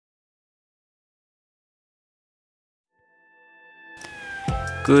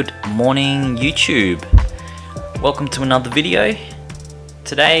Good morning YouTube. Welcome to another video.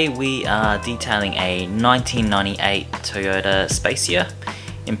 Today we are detailing a 1998 Toyota Spacia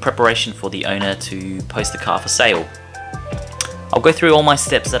in preparation for the owner to post the car for sale. I'll go through all my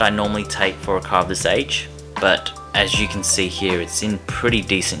steps that I normally take for a car of this age, but as you can see here, it's in pretty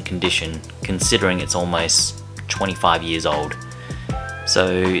decent condition considering it's almost 25 years old.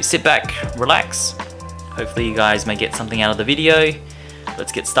 So sit back, relax. Hopefully you guys may get something out of the video.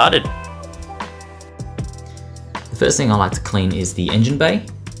 Let's get started. The first thing I like to clean is the engine bay.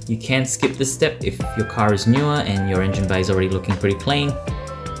 You can skip this step if your car is newer and your engine bay is already looking pretty clean.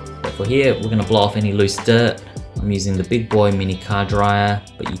 But for here, we're going to blow off any loose dirt. I'm using the big boy mini car dryer,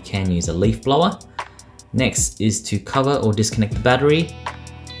 but you can use a leaf blower. Next is to cover or disconnect the battery.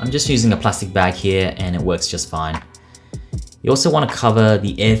 I'm just using a plastic bag here and it works just fine. You also want to cover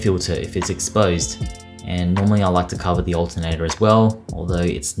the air filter if it's exposed. And normally I like to cover the alternator as well, although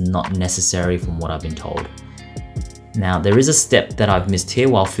it's not necessary from what I've been told. Now there is a step that I've missed here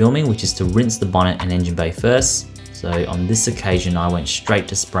while filming, which is to rinse the bonnet and engine bay first. So on this occasion I went straight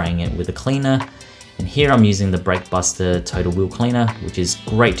to spraying it with a cleaner, and here I'm using the Brake Buster Total Wheel Cleaner, which is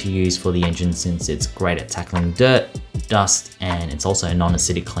great to use for the engine since it's great at tackling dirt, dust, and it's also a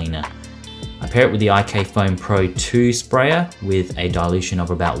non-acidic cleaner. I pair it with the IK Foam Pro 2 sprayer with a dilution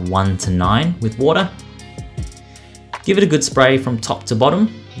of about 1 to 9 with water. Give it a good spray from top to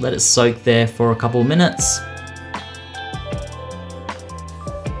bottom, let it soak there for a couple of minutes.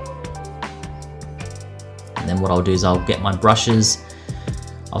 And then what I'll do is I'll get my brushes.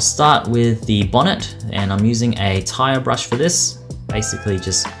 I'll start with the bonnet and I'm using a tyre brush for this. Basically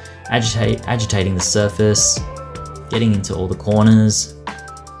just agitating the surface, getting into all the corners.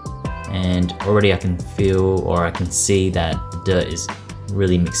 And already I can feel or I can see that the dirt is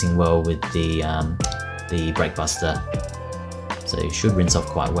really mixing well with the Brake Buster. So it should rinse off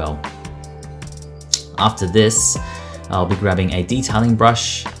quite well. After this, I'll be grabbing a detailing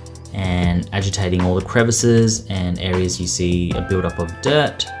brush and agitating all the crevices and areas you see a buildup of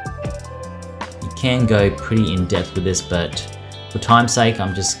dirt. You can go pretty in depth with this, but for time's sake,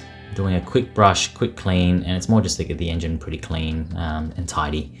 I'm just doing a quick brush, quick clean, and it's more just to get the engine pretty clean and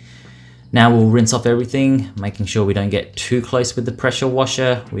tidy. Now we'll rinse off everything, making sure we don't get too close with the pressure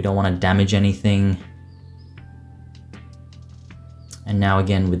washer. We don't want to damage anything. And now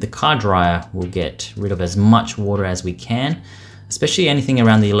again with the car dryer, we'll get rid of as much water as we can, especially anything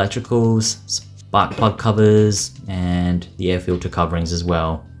around the electricals, spark plug covers, and the air filter coverings as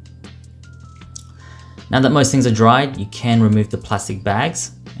well. Now that most things are dried, you can remove the plastic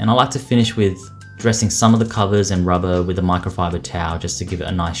bags, and I like to finish with dressing some of the covers and rubber with a microfiber towel just to give it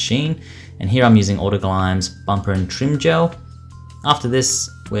a nice sheen. And here I'm using Autoglime's bumper and trim gel. After this,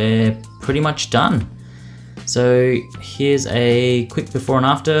 we're pretty much done. So here's a quick before and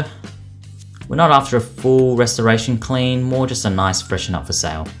after. We're not after a full restoration clean, more just a nice freshen up for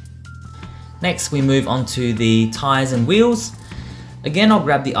sale. Next we move on to the tyres and wheels. Again, I'll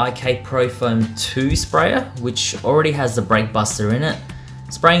grab the IK Pro Foam 2 sprayer, which already has the Brake Buster in it.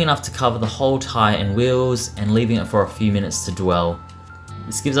 Spraying enough to cover the whole tyre and wheels and leaving it for a few minutes to dwell.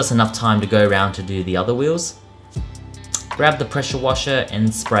 This gives us enough time to go around to do the other wheels. Grab the pressure washer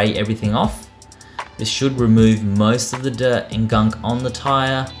and spray everything off. This should remove most of the dirt and gunk on the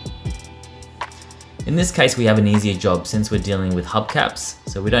tyre. In this case we have an easier job since we're dealing with hubcaps,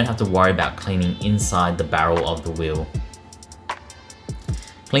 so we don't have to worry about cleaning inside the barrel of the wheel.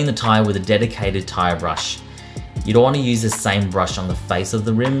 Clean the tyre with a dedicated tyre brush. You don't want to use the same brush on the face of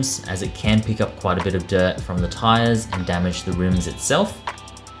the rims as it can pick up quite a bit of dirt from the tyres and damage the rims itself.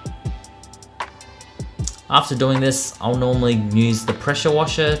 After doing this, I'll normally use the pressure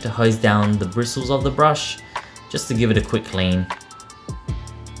washer to hose down the bristles of the brush, just to give it a quick clean.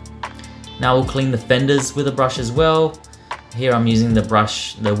 Now we'll clean the fenders with a brush as well. Here I'm using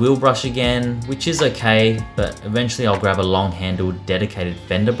the wheel brush again, which is okay, but eventually I'll grab a long handled dedicated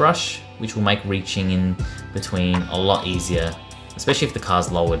fender brush, which will make reaching in between a lot easier, especially if the car's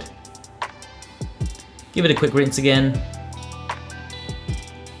lowered. Give it a quick rinse again.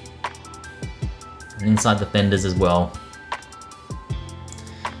 And inside the fenders as well.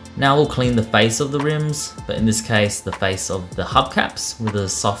 Now we'll clean the face of the rims, but in this case the face of the hubcaps with a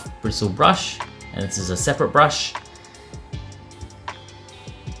soft bristle brush, and this is a separate brush.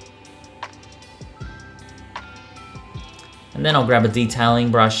 And then I'll grab a detailing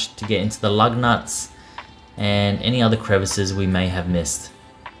brush to get into the lug nuts and any other crevices we may have missed.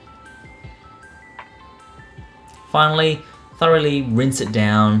 Finally, thoroughly rinse it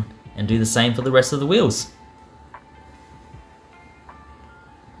down and do the same for the rest of the wheels.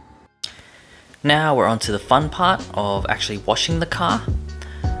 Now we're on to the fun part of actually washing the car.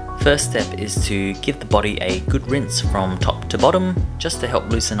 First step is to give the body a good rinse from top to bottom, just to help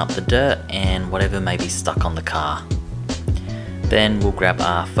loosen up the dirt and whatever may be stuck on the car. Then we'll grab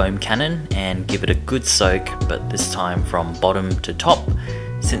our foam cannon and give it a good soak, but this time from bottom to top,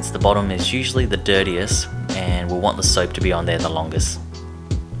 since the bottom is usually the dirtiest and we'll want the soap to be on there the longest.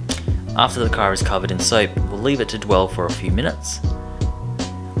 After the car is covered in soap, we'll leave it to dwell for a few minutes.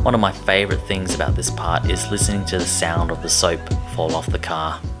 One of my favourite things about this part is listening to the sound of the soap fall off the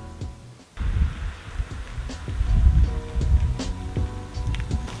car.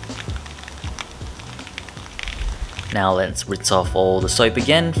 Now let's rinse off all the soap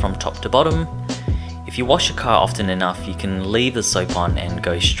again from top to bottom. If you wash your car often enough, you can leave the soap on and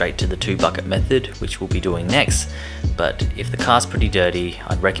go straight to the 2-bucket method, which we'll be doing next. But if the car's pretty dirty,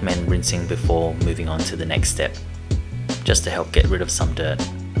 I'd recommend rinsing before moving on to the next step, just to help get rid of some dirt.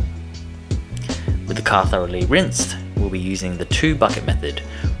 With the car thoroughly rinsed, we'll be using the 2-bucket method.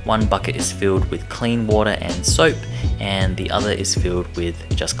 One bucket is filled with clean water and soap, and the other is filled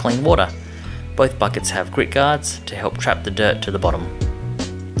with just clean water. Both buckets have grit guards to help trap the dirt to the bottom.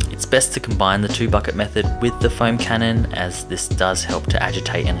 It's best to combine the 2-bucket method with the foam cannon, as this does help to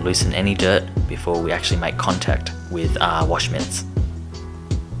agitate and loosen any dirt before we actually make contact with our wash mitts.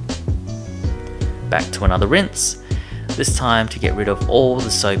 Back to another rinse, this time to get rid of all the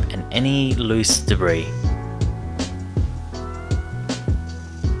soap and any loose debris.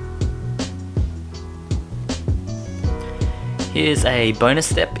 Here's a bonus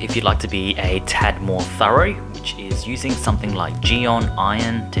step if you'd like to be a tad more thorough, which is using something like Gyeon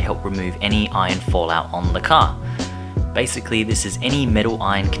iron to help remove any iron fallout on the car. Basically, this is any metal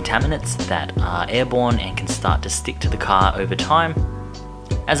iron contaminants that are airborne and can start to stick to the car over time.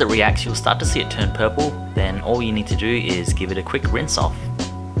 As it reacts, you'll start to see it turn purple, then all you need to do is give it a quick rinse off.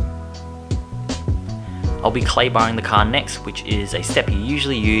 I'll be clay barring the car next, which is a step you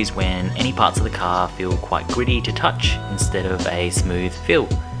usually use when any parts of the car feel quite gritty to touch instead of a smooth feel.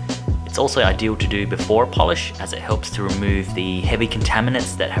 It's also ideal to do before a polish, as it helps to remove the heavy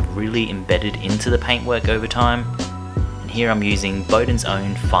contaminants that have really embedded into the paintwork over time. And here I'm using Bowden's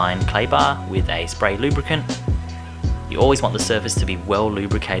own fine clay bar with a spray lubricant. You always want the surface to be well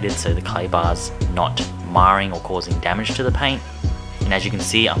lubricated so the clay bar's not marring or causing damage to the paint. And as you can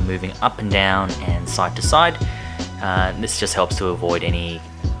see, I'm moving up and down and side to side. This just helps to avoid any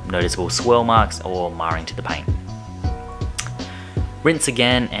noticeable swirl marks or marring to the paint. Rinse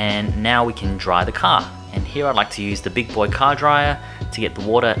again, and now we can dry the car. And here I'd like to use the big boy car dryer to get the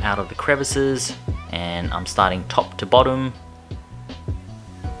water out of the crevices, and I'm starting top to bottom.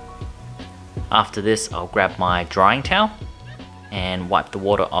 After this, I'll grab my drying towel and wipe the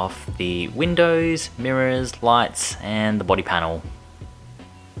water off the windows, mirrors, lights, and the body panel.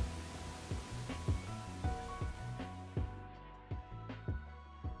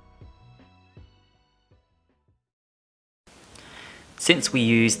 Since we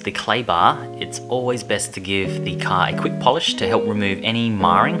used the clay bar, it's always best to give the car a quick polish to help remove any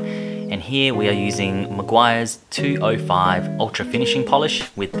marring, and here we are using Meguiar's 205 Ultra Finishing Polish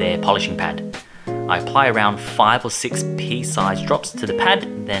with their polishing pad. I apply around 5 or 6 pea-sized drops to the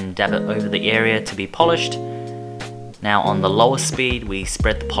pad, then dab it over the area to be polished. Now on the lower speed, we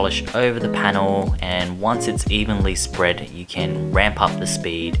spread the polish over the panel, and once it's evenly spread, you can ramp up the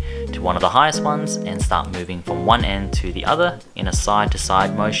speed to one of the highest ones and start moving from one end to the other in a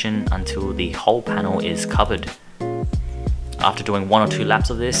side-to-side motion until the whole panel is covered. After doing 1 or 2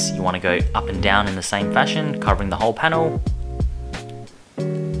 laps of this, you want to go up and down in the same fashion, covering the whole panel.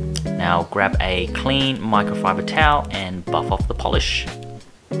 Now grab a clean microfiber towel and buff off the polish.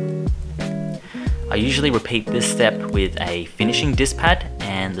 I usually repeat this step with a finishing disc pad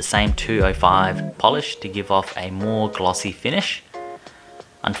and the same 205 polish to give off a more glossy finish.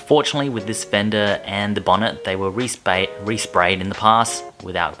 Unfortunately, with this fender and the bonnet, they were resprayed in the past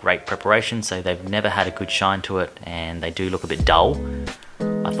without great preparation, so they've never had a good shine to it and they do look a bit dull.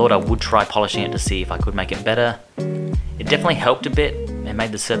 I thought I would try polishing it to see if I could make it better. It definitely helped a bit and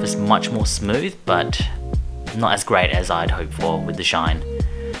made the surface much more smooth, but not as great as I'd hoped for with the shine.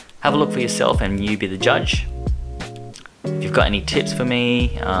 Have a look for yourself and you be the judge. If you've got any tips for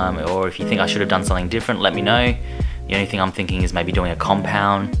me, or if you think I should have done something different, let me know. The only thing I'm thinking is maybe doing a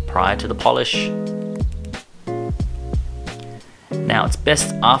compound prior to the polish. Now it's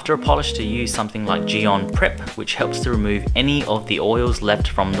best after a polish to use something like Gyeon Prep, which helps to remove any of the oils left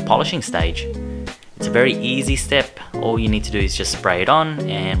from the polishing stage. It's a very easy step. All you need to do is just spray it on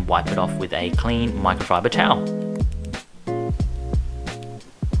and wipe it off with a clean microfiber towel.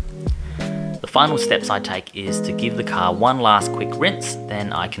 The final steps I take is to give the car one last quick rinse,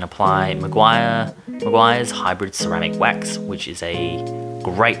 then I can apply Meguiar's Hybrid Ceramic Wax, which is a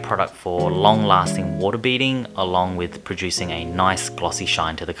Great product for long-lasting water beading, along with producing a nice glossy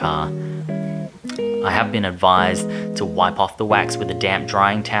shine to the car. I have been advised to wipe off the wax with a damp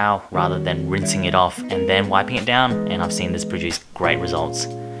drying towel rather than rinsing it off and then wiping it down, and I've seen this produce great results.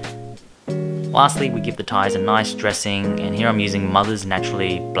 Lastly, we give the tyres a nice dressing, and here I'm using Mother's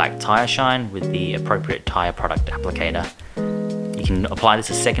Naturally Black Tyre Shine with the appropriate tyre product applicator. You can apply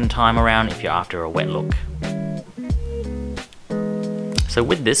this a second time around if you're after a wet look. So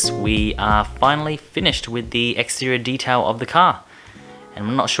with this, we are finally finished with the exterior detail of the car. And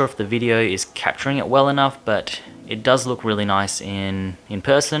I'm not sure if the video is capturing it well enough, but it does look really nice in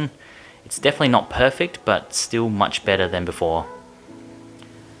person. It's definitely not perfect, but still much better than before.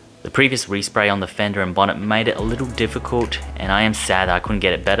 The previous respray on the fender and bonnet made it a little difficult, and I am sad that I couldn't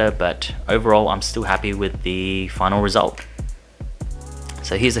get it better, but overall I'm still happy with the final result.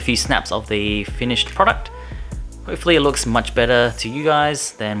 So here's a few snaps of the finished product. Hopefully it looks much better to you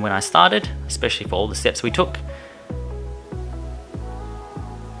guys than when I started, especially for all the steps we took.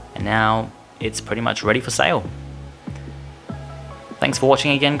 And now it's pretty much ready for sale. Thanks for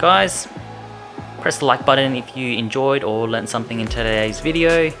watching again, guys. Press the like button if you enjoyed or learned something in today's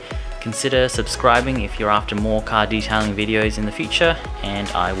video. Consider subscribing if you're after more car detailing videos in the future, and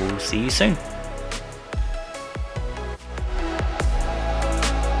I will see you soon.